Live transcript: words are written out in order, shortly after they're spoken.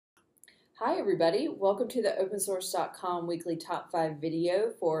Hi everybody, welcome to the Opensource.com weekly top 5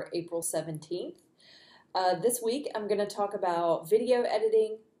 video for April 17th. This week I'm going to talk about video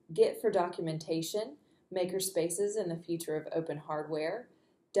editing, Git for documentation, makerspaces and the future of open hardware,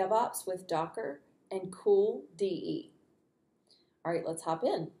 DevOps with Docker, and Kool DE. Alright, let's hop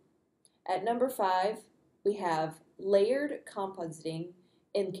in. At number 5, we have layered compositing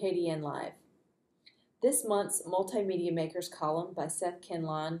in Kdenlive. This month's Multimedia Makers column by Seth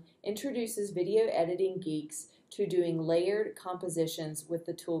Kinlon introduces video editing geeks to doing layered compositions with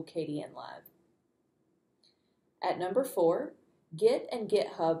the tool Kdenlive. At number 4, Git and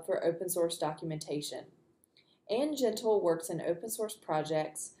GitHub for open source documentation. Ann Gentle works in open source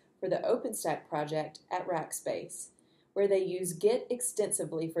projects for the OpenStack project at Rackspace, where they use Git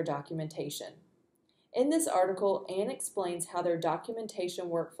extensively for documentation. In this article, Ann explains how their documentation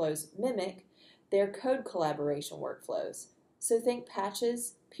workflows mimic their code collaboration workflows. So think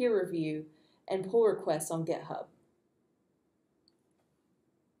patches, peer review, and pull requests on GitHub.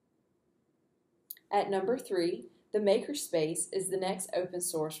 At number 3, the makerspace is the next open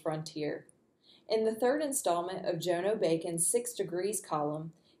source frontier. In the third installment of Jono Bacon's 6 Degrees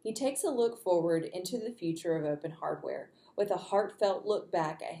column, he takes a look forward into the future of open hardware with a heartfelt look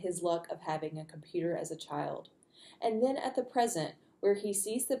back at his luck of having a computer as a child, and then at the present where he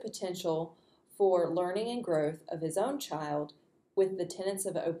sees the potential for learning and growth of his own child with the tenets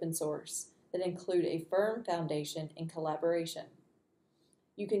of open source that include a firm foundation in collaboration.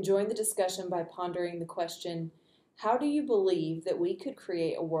 You can join the discussion by pondering the question, how do you believe that we could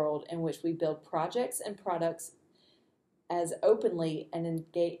create a world in which we build projects and products as openly and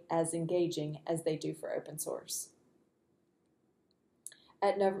as engaging as they do for open source?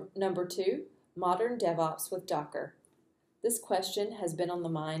 At number 2, modern DevOps with Docker. This question has been on the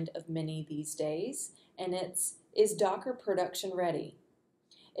mind of many these days, and it's, is Docker production ready?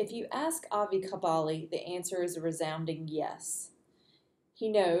 If you ask Avi Kabali, the answer is a resounding yes. He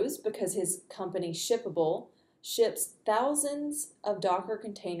knows because his company Shippable ships thousands of Docker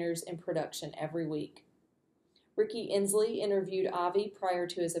containers in production every week. Ricky Inslee interviewed Avi prior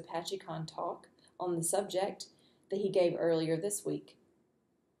to his ApacheCon talk on the subject that he gave earlier this week.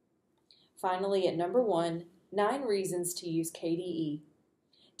 Finally, at number 1, 9 reasons to use KDE.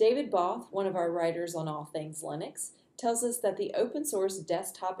 David Both, one of our writers on all things Linux, tells us that the open source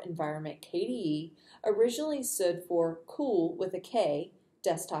desktop environment KDE originally stood for Kool with a K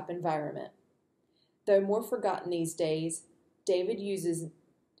desktop environment. Though more forgotten these days, David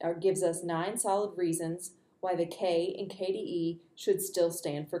gives us 9 solid reasons why the K in KDE should still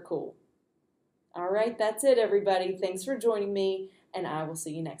stand for Kool. All right, that's it, everybody. Thanks for joining me, and I will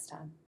see you next time.